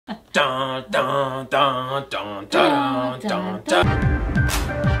Dun, dun, dun, dun, dun, dun, dun.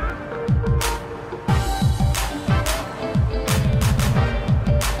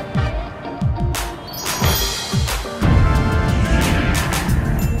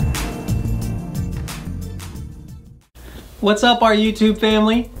 What's up, our YouTube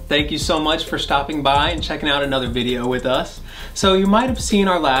family? Thank you so much for stopping by and checking out another video with us. So you might have seen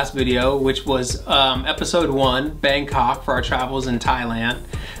our last video, which was episode 1, Bangkok, for our travels in Thailand.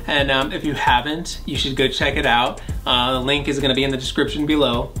 And if you haven't, you should go check it out. The link is gonna be in the description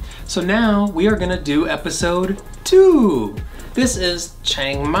below. So now we are gonna do episode 2. This is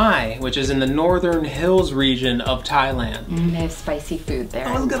Chiang Mai, which is in the northern hills region of Thailand. They have spicy food there.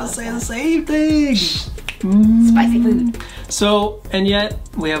 I was gonna say the same thing. Spicy food. So, and yet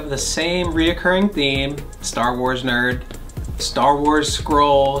we have the same reoccurring theme: Star Wars nerd, Star Wars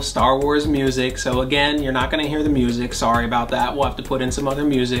scroll, Star Wars music. So again, you're not gonna hear the music. Sorry about that. We'll have to put in some other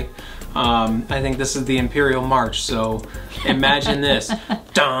music. I think this is the Imperial March, so imagine this.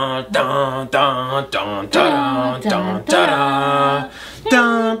 Dun dun dun dun dun dun dun dun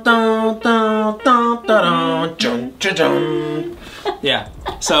dun dun dun dun dun. Yeah,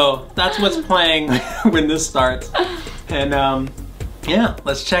 so that's what's playing when this starts. And yeah,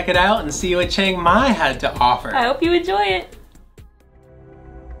 let's check it out and see what Chiang Mai had to offer. I hope you enjoy it.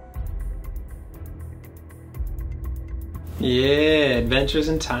 Yeah, adventures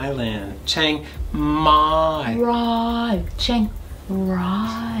in Thailand. Chiang Mai. Rai. Chiang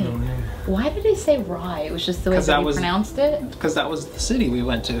Rai. Oh, yeah. Why did they say Rai? It was just the way that you pronounced it? Because that was the city we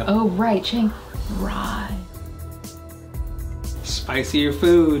went to. Oh, right. Chiang Rai. Spicier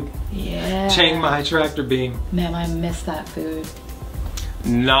food. Yeah. Chiang Mai tractor beam. Man, I miss that food.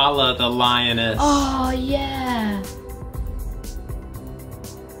 Nala the lioness. Oh, yeah.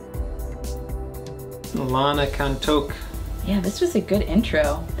 Lana Kantok. Yeah, this was a good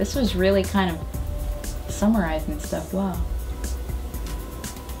intro. This was really kind of summarizing stuff. Wow.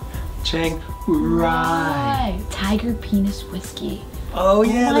 Chiang Rai. Tiger penis whiskey. Oh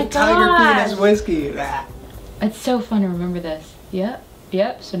yeah, the tiger penis whiskey. It's so fun to remember this. Yep,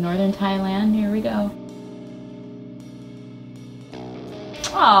 yep. So northern Thailand, here we go.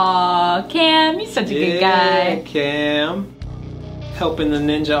 Aw, Cam, you're such a good guy. Cam. Helping the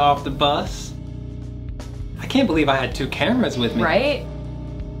ninja off the bus. I can't believe I had 2 cameras with me. Right?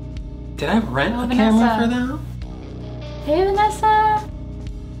 Did I rent a camera for that? Hey, Vanessa.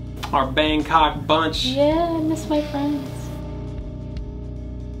 Our Bangkok bunch. Yeah, I miss my friends.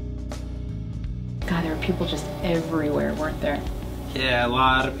 God, there were people just everywhere, weren't there? Yeah, a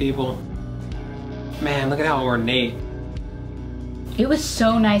lot of people. Man, look at how ornate. It was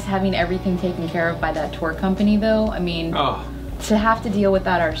so nice having everything taken care of by that tour company, though. I mean, to have to deal with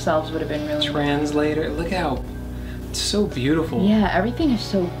that ourselves would have been really Translator, look how it's so beautiful. Yeah, everything is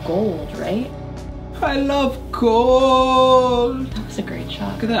so gold, right? I love gold. That was a great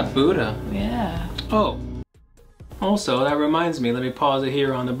shot. Look at that Buddha. Yeah. Oh, also that reminds me, let me pause it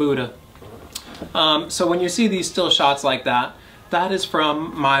here on the Buddha. So when you see these still shots like that, that is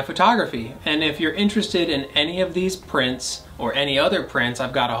from my photography. And if you're interested in any of these prints or any other prints,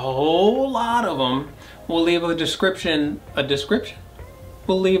 I've got a whole lot of them. We'll leave a description.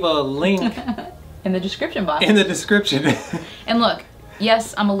 We'll leave a link in the description box. In the description. And look,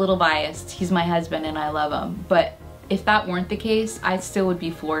 yes, I'm a little biased. He's my husband and I love him. But if that weren't the case, I still would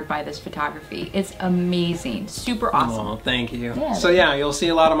be floored by this photography. It's amazing, super awesome. Oh, thank you. Yeah, so yeah, you'll see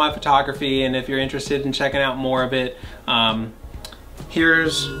a lot of my photography, and if you're interested in checking out more of it,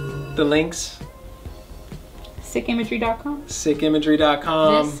 here's the links. Sickimagery.com.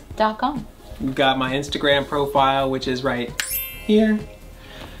 Sickimagery.com. This.com. You've got my Instagram profile, which is right here.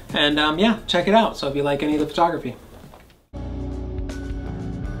 And yeah, check it out. So if you like any of the photography.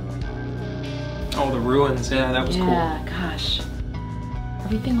 Oh, the ruins. Yeah, that was cool. Yeah, gosh.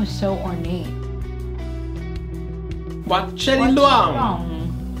 Everything was so ornate. Wat Cheli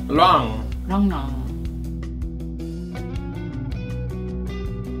Luang. Luang. Long, long.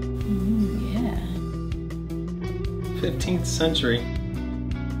 Yeah. 15th century.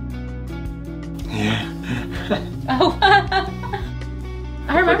 Yeah. Oh.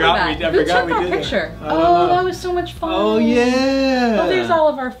 I remember that. I Who forgot took we our did picture? That. Oh, that was so much fun. Oh, yeah. Oh, there's all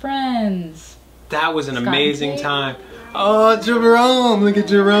of our friends. That was an amazing time. Oh, Jerome. Look at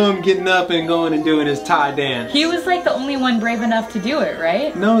Jerome getting up and going and doing his Thai dance. He was like the only one brave enough to do it,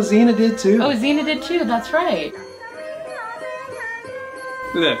 right? No, Zena did too. Oh, Zena did too. That's right.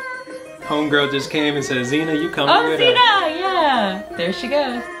 Look at that. Homegirl just came and said, Zena, you come Oh, with Zena, us. yeah. There she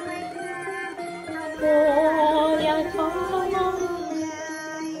goes.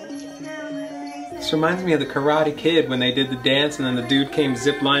 This reminds me of the Karate Kid when they did the dance and then the dude came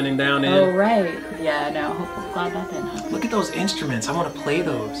zip-lining down in. Oh, right. Yeah, no, I'm glad that didn't happen. Look at those instruments. I want to play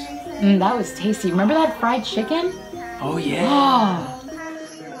those. That was tasty. Remember that fried chicken? Oh, yeah. Oh.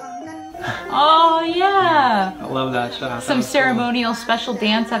 Oh, yeah. I love that shot. Some ceremonial special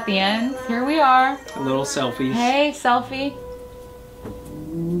dance at the end. Here we are. A little selfies. Hey, selfie.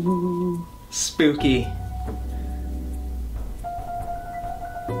 Ooh, spooky.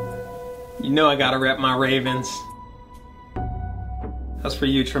 You know I gotta rep my Ravens. That's for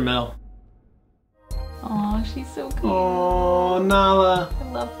you, Tramiel. Oh, she's so cute. Oh, Nala.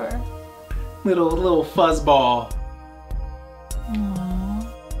 I love her. Little fuzzball.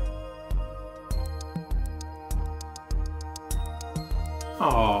 Aww.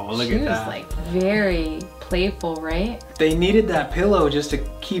 Oh, look at that. She was like very playful, right? They needed that pillow just to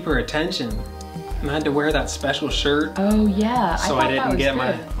keep her attention. And I had to wear that special shirt. Oh yeah, so I didn't get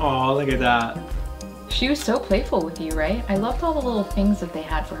my. Oh, look at that. She was so playful with you, right? I loved all the little things that they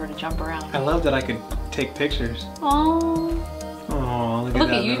had for her to jump around. I love that I could take pictures. Oh. Oh, look at that. Look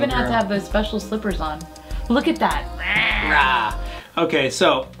at you even have to have those special slippers on. Look at that. Rah. Okay,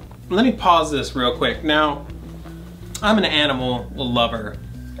 so let me pause this real quick. Now, I'm an animal lover,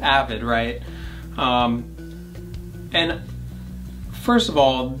 avid, right? And first of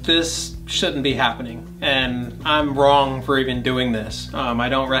all, this shouldn't be happening, and I'm wrong for even doing this. I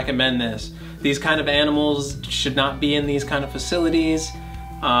don't recommend this. These kind of animals should not be in these kind of facilities,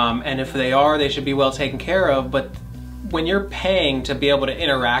 and if they are, they should be well taken care of. But when you're paying to be able to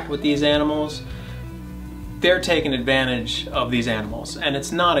interact with these animals, they're taking advantage of these animals, and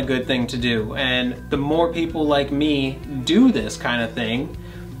it's not a good thing to do. And the more people like me do this kind of thing,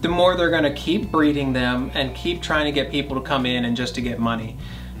 the more they're gonna keep breeding them and keep trying to get people to come in and just to get money.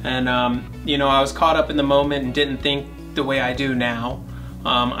 And you know, I was caught up in the moment and didn't think the way I do now.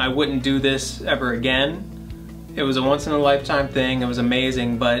 I wouldn't do this ever again. It was a once in a lifetime thing. It was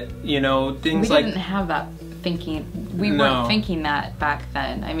amazing, but you know, things like— We didn't have that thinking. We weren't thinking that back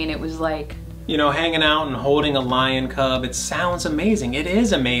then. I mean, it was like, you know, hanging out and holding a lion cub, it sounds amazing. It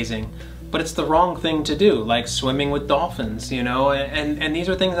is amazing, but it's the wrong thing to do, like swimming with dolphins, you know, and these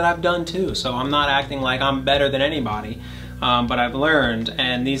are things that I've done too, so I'm not acting like I'm better than anybody, but I've learned,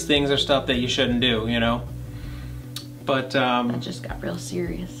 and these things are stuff that you shouldn't do, you know. But that just got real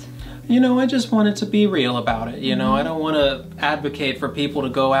serious. You know, I just wanted to be real about it, you know. I don't want to advocate for people to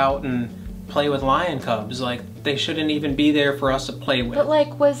go out and play with lion cubs. Like, they shouldn't even be there for us to play with. But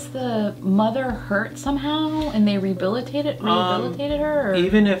like, was the mother hurt somehow and they rehabilitated her? Or?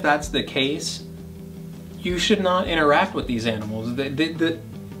 Even if that's the case, you should not interact with these animals.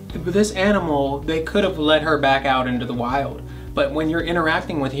 This animal, they could have let her back out into the wild. But when you're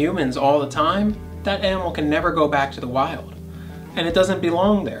interacting with humans all the time, that animal can never go back to the wild. And it doesn't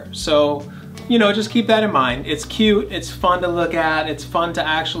belong there. So, you know, just keep that in mind. It's cute, it's fun to look at, it's fun to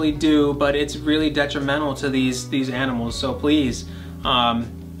actually do, but it's really detrimental to these animals. So please,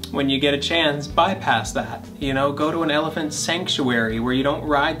 when you get a chance, bypass that. You know, go to an elephant sanctuary where you don't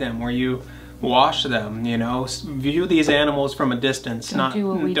ride them, where you wash them, you know. View these animals from a distance. Don't do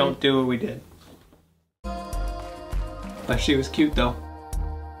what we did. But she was cute though.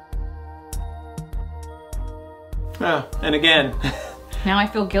 Oh, and again. Now I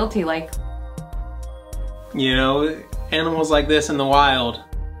feel guilty, like, you know, animals like this in the wild,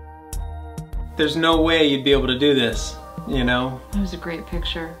 there's no way you'd be able to do this, you know? It was a great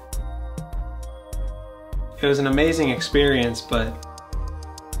picture. It was an amazing experience, but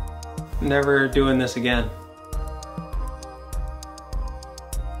never doing this again.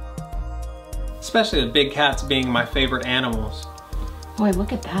 Especially with big cats being my favorite animals. Boy,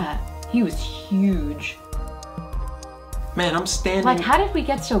 look at that. He was huge. Man, I'm standing... Like, how did we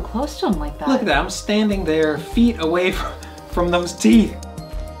get so close to him like that? Look at that, I'm standing there feet away from those teeth.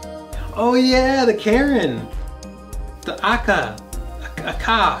 Oh yeah, the Karen. The Aka.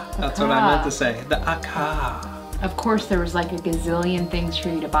 That's what I meant to say. The Aka. Of course, there was like a gazillion things for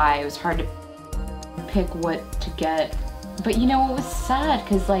you to buy. It was hard to pick what to get. But you know, it was sad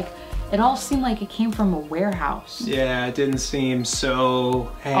because like, it all seemed like it came from a warehouse. Yeah, it didn't seem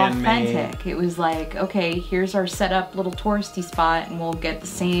so handmade. Authentic. It was like, okay, here's our setup little touristy spot and we'll get the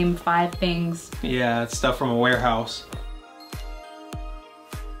same 5 things. Yeah, it's stuff from a warehouse.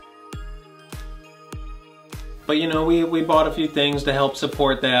 But you know, we bought a few things to help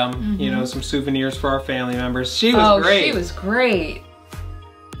support them. You know, some souvenirs for our family members. She was great. She was great.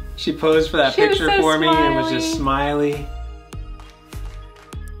 She posed for that picture for me and was just smiley.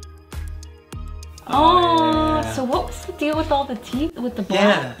 Oh, yeah. So what was the deal with all the teeth, with the black?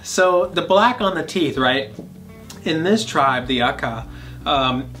 Yeah, so the black on the teeth, right? In this tribe, the Aka,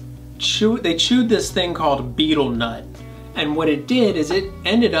 they chewed this thing called betel nut. And what it did is it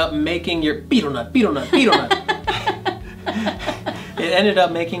ended up making your betel nut. It ended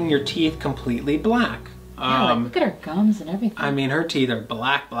up making your teeth completely black. Yeah, like, look at her gums and everything. I mean, her teeth are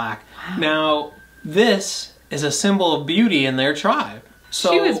black. Wow. Now, this is a symbol of beauty in their tribe.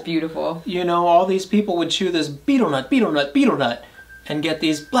 So, she was beautiful. You know, all these people would chew this betel nut, and get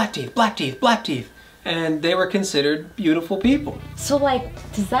these black teeth. And they were considered beautiful people. So, like,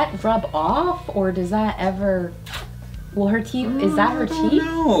 does that rub off, or does that ever... Well, her teeth, is that her teeth?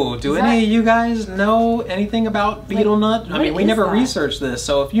 No. Do any of you guys know anything about betel nut? I mean, we never researched this,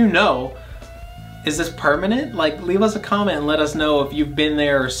 so if you know, is this permanent? Like, leave us a comment and let us know if you've been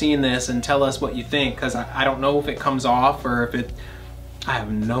there or seen this and tell us what you think, because I don't know if it comes off or if it... I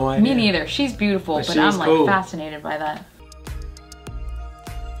have no idea. Me neither. She's beautiful, but I'm like cool. Fascinated by that.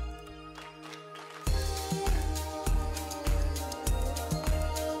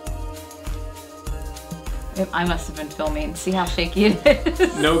 I must have been filming. See how shaky it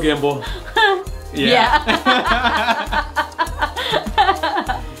is? No gimbal. Yeah.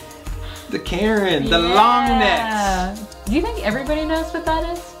 The Karen, the long necks. Do you think everybody knows what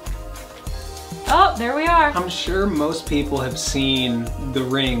that is? Oh, there we are. I'm sure most people have seen the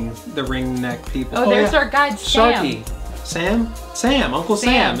ring neck people. Oh, there's our guide, Sam. Sharky. Sam, Uncle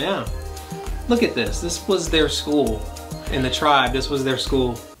Sam, yeah. Look at this. This was their school. In the tribe, this was their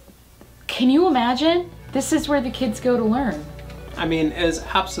school. Can you imagine? This is where the kids go to learn. I mean, it's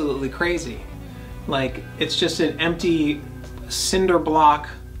absolutely crazy. Like, it's just an empty cinder block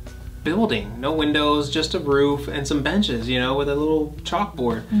building. No windows, just a roof and some benches, you know, with a little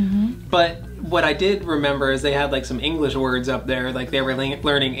chalkboard. But what I did remember is they had like some English words up there, like they were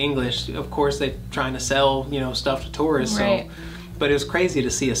learning English. Of course, they're trying to sell, you know, stuff to tourists. Right. So, but it was crazy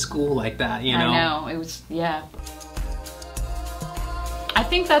to see a school like that, you know? I know, it was, yeah. I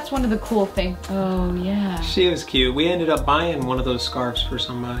think that's one of the cool things. Oh, yeah. She was cute. We ended up buying one of those scarves for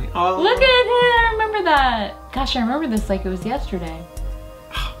somebody. Oh. Look at it, I remember that. Gosh, I remember this like it was yesterday.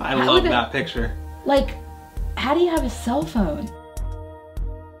 I love that picture. Like, how do you have a cell phone?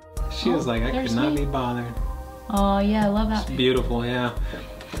 She was like, I could not be bothered. Oh, yeah, I love that picture. Beautiful, yeah.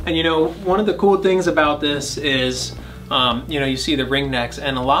 And you know, one of the cool things about this is, you know, you see the ring necks,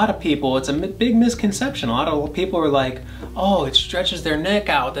 and a lot of people, it's a big misconception. A lot of people are like, oh, it stretches their neck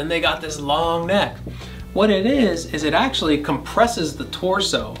out, then they got this long neck. What it is it actually compresses the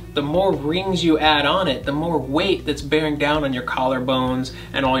torso. The more rings you add on it, the more weight that's bearing down on your collarbones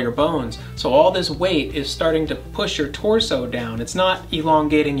and all your bones. So all this weight is starting to push your torso down. It's not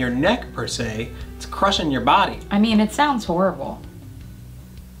elongating your neck per se, it's crushing your body. I mean, it sounds horrible.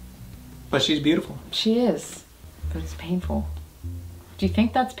 But she's beautiful. She is, but it's painful. Do you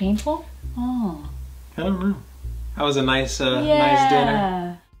think that's painful? Oh. I don't know. That was a nice, nice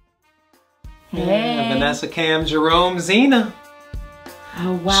dinner. Hey. Yeah, Vanessa, Cam, Jerome, Zena.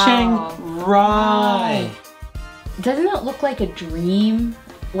 Oh, wow. Chiang Mai. Doesn't it look like a dream?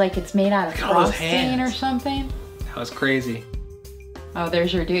 Like it's made out of frosting or something? That was crazy. Oh,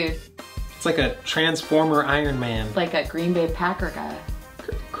 there's your dude. It's like a Transformer Iron Man. Like a Green Bay Packer guy.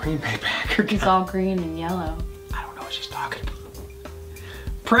 Green Bay Packer guy. He's all green and yellow. I don't know what she's talking about.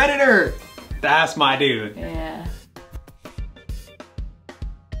 Predator! That's my dude. Yeah.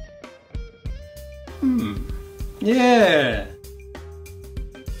 Yeah.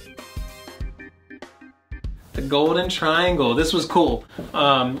 The Golden Triangle. This was cool.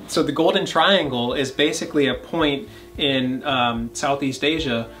 So the Golden Triangle is basically a point in Southeast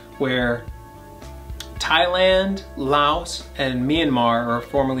Asia where Thailand, Laos, and Myanmar, or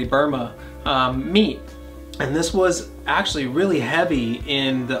formerly Burma, meet. And this was actually really heavy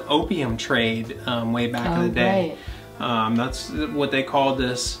in the opium trade way back in the day. Right. That's what they called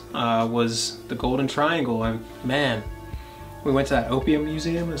this, was the Golden Triangle. Man, we went to that opium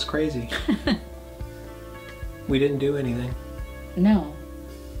museum, it was crazy. We didn't do anything. No.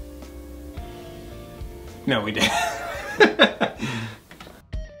 No, we didn't.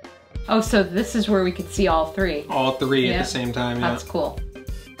 Oh, so this is where we could see all three. All three at the same time, yeah. That's cool.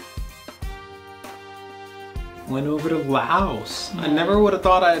 Went over to Laos. Yeah. I never would have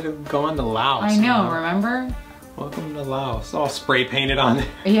thought I'd have gone to Laos. I know, remember? Welcome to Laos. All spray painted on there.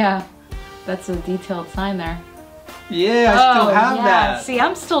 Yeah, that's a detailed sign there. Yeah, I still have that. See,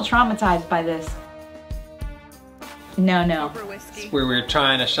 I'm still traumatized by this. No. It's where we were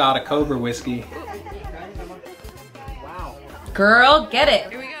trying a shot of Cobra whiskey. Wow. Girl, get it.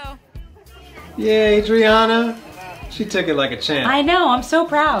 Here we go. Yay, Adriana. She took it like a champ. I know, I'm so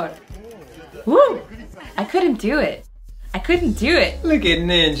proud. Woo! I couldn't do it. I couldn't do it. Look at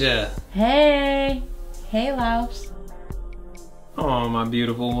Ninja. Hey. Hey, Laos. Oh, my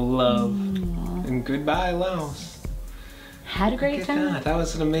beautiful love. And goodbye, Laos. Had a great time. That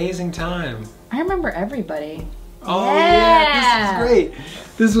was an amazing time. I remember everybody. Oh yeah, this is great.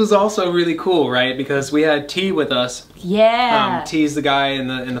 This was also really cool, right? Because we had T with us. Yeah. T's the guy in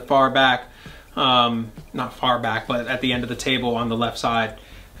the far back. Not far back, but at the end of the table on the left side.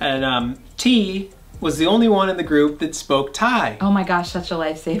 And T was the only one in the group that spoke Thai. Oh my gosh, such a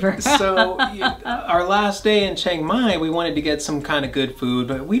lifesaver. So our last day in Chiang Mai, we wanted to get some kind of good food,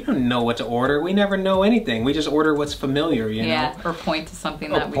 but we don't know what to order. We never know anything. We just order what's familiar, you know? Yeah, or point to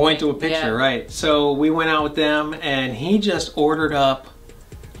something that we point to a picture, right. So we went out with them and he just ordered up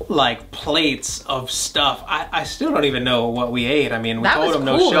like plates of stuff. I still don't even know what we ate. I mean, we told him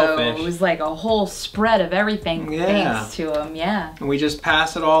no shellfish. It was like a whole spread of everything thanks to him, And we just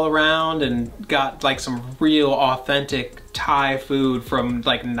passed it all around and got like some real authentic Thai food from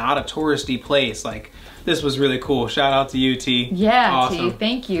like not a touristy place. Like this was really cool. Shout out to you, T. Yeah, awesome. T,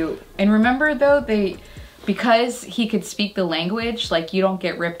 thank you. And remember though, because he could speak the language, like you don't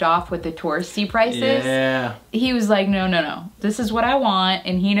get ripped off with the touristy prices. Yeah. He was like, no. This is what I want,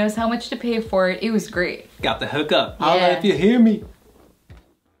 and he knows how much to pay for it. It was great. Got the hookup. Yeah. Holla if you hear me.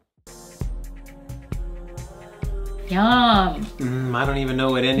 Yum. I don't even know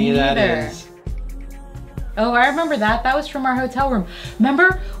what any of that is. Oh, I remember that. That was from our hotel room.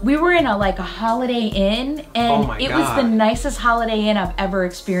 Remember, we were in a Holiday Inn, and it was the nicest Holiday Inn I've ever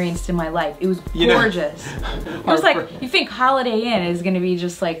experienced in my life. It was gorgeous. It was like, you think Holiday Inn is gonna be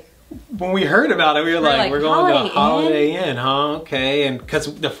just like... When we heard about it, we were like, we're going to Holiday Inn, huh? Okay, and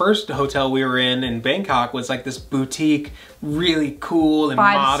because the first hotel we were in Bangkok was like this boutique, really cool and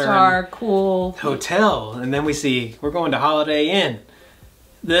modern 5-star cool hotel, and then we're going to Holiday Inn.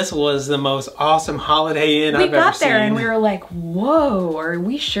 This was the most awesome Holiday Inn I've ever seen. We got there and we were like, whoa, are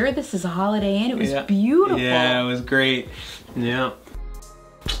we sure this is a Holiday Inn? It was beautiful. Yeah, it was great. Yeah.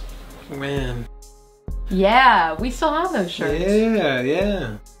 Man. Yeah, we still have those shirts.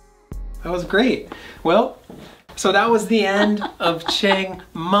 Yeah. That was great. Well, so that was the end of Chiang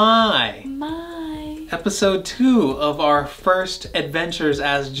Mai. Episode 2 of our first adventures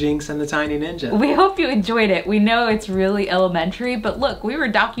as Jinx and the Tiny Ninja. We hope you enjoyed it. We know it's really elementary, but look, we were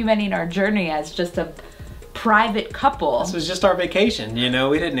documenting our journey as just a private couple. This was just our vacation, you know?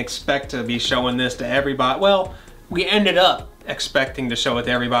 We didn't expect to be showing this to everybody. Well, we ended up expecting to show it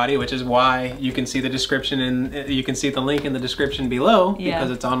to everybody, which is why you can see the description and you can see the link in the description below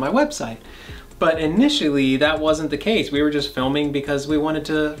because it's on my website. But initially, that wasn't the case. We were just filming because we wanted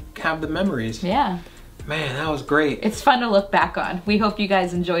to have the memories. Yeah. Man, that was great. It's fun to look back on. We hope you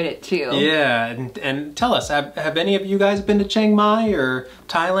guys enjoyed it too. Yeah, and tell us, have any of you guys been to Chiang Mai or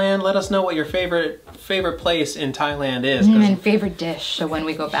Thailand? Let us know what your favorite place in Thailand is. And favorite dish, so when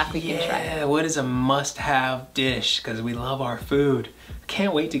we go back we can try it. Yeah, what is a must-have dish? Because we love our food.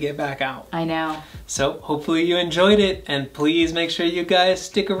 Can't wait to get back out. I know. So hopefully you enjoyed it, and please make sure you guys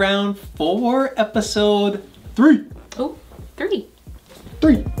stick around for episode 3. Oh, 3.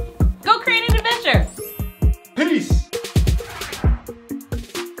 3. Go create an adventure. Peace.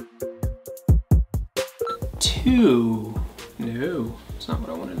 2. No, that's not what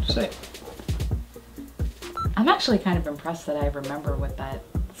I wanted to say. I'm actually kind of impressed that I remember what that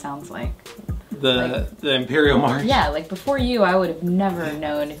sounds like. The Imperial March? Yeah, like before you, I would have never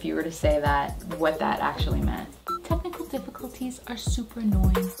known if you were to say that, what that actually meant. Technical difficulties are super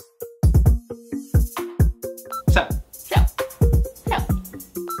annoying. So,